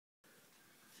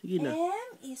Sige na.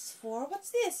 M is for, what's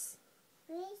this?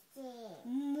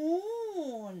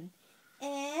 Moon.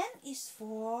 N is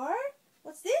for,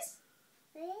 what's this?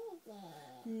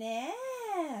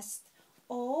 Nest.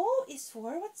 O is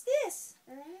for, what's this?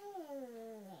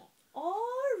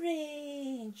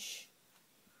 Orange.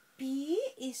 P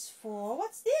is for,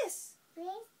 what's this?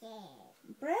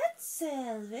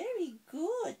 Pretzel. Very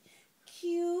good.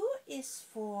 Q is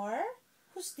for,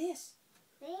 who's this?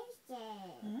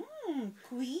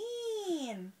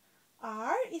 Queen.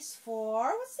 R is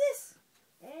for, what's this?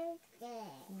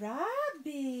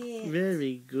 Rabbit.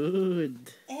 Very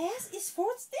good. S is for,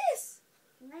 what's this?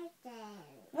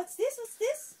 What's this? What's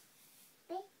this?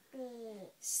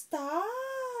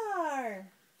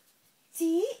 Star.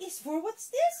 T is for, what's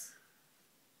this?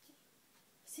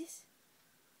 What's this?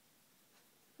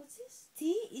 What's this?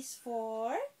 T is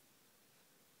for,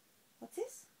 what's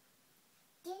this?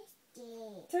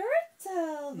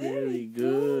 Turtle. Very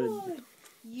good.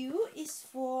 U is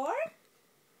for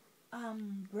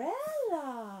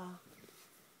umbrella.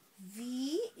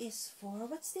 V is for,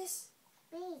 what's this?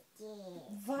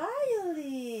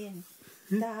 Violin.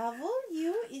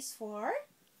 W is for,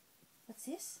 what's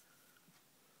this?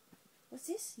 What's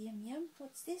this? Yum yum.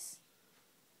 What's this?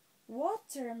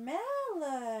 Watermelon.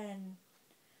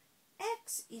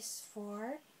 X is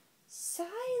for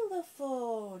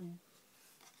xylophone.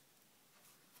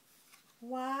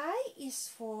 Y is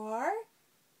for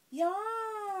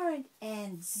yarn.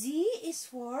 And Z is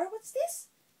for, what's this?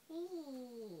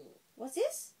 What's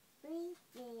this?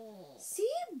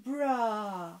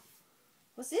 Zebra.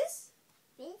 What's this?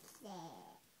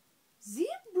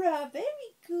 Zebra.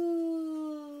 Very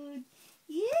good.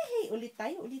 Yay! Ulit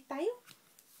tayo, ulit tayo.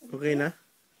 Okay na?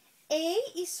 A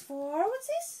is for, what's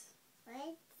this?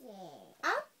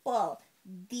 Apple.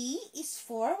 D is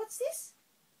for, what's this?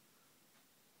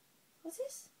 What's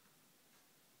this?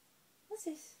 What's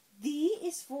this? D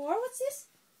is for, what's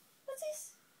this? What's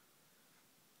this?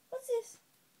 What's this?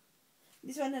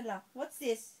 This one na lang. What's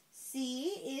this? C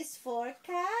is for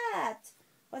cat.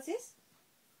 What's this?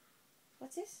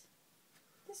 What's this?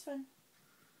 This one.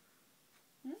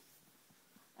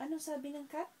 Ano sabi ng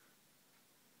cat?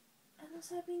 Ano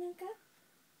sabi ng cat?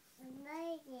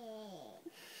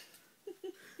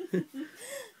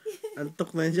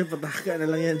 Antok na yan siya. Pataka na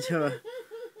lang yan siya.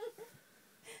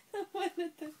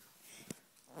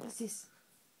 What's this?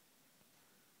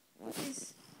 What's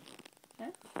this? Huh?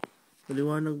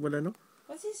 Maliwanag pala, no?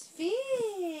 What's this?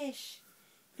 Fish.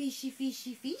 Fishy,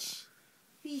 fishy, fish.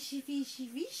 Fishy, fishy,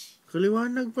 fish.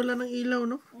 Kaliwanag pala ng ilaw,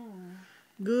 no?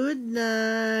 Good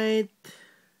night.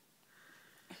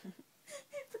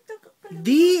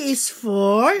 D is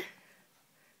for?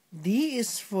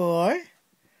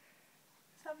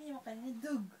 Sabi niyo kanina,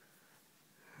 dog.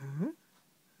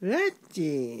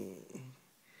 Reggie.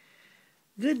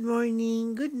 Good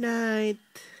morning, good night.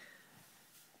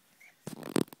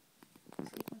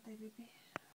 Sleep mo tayo, baby.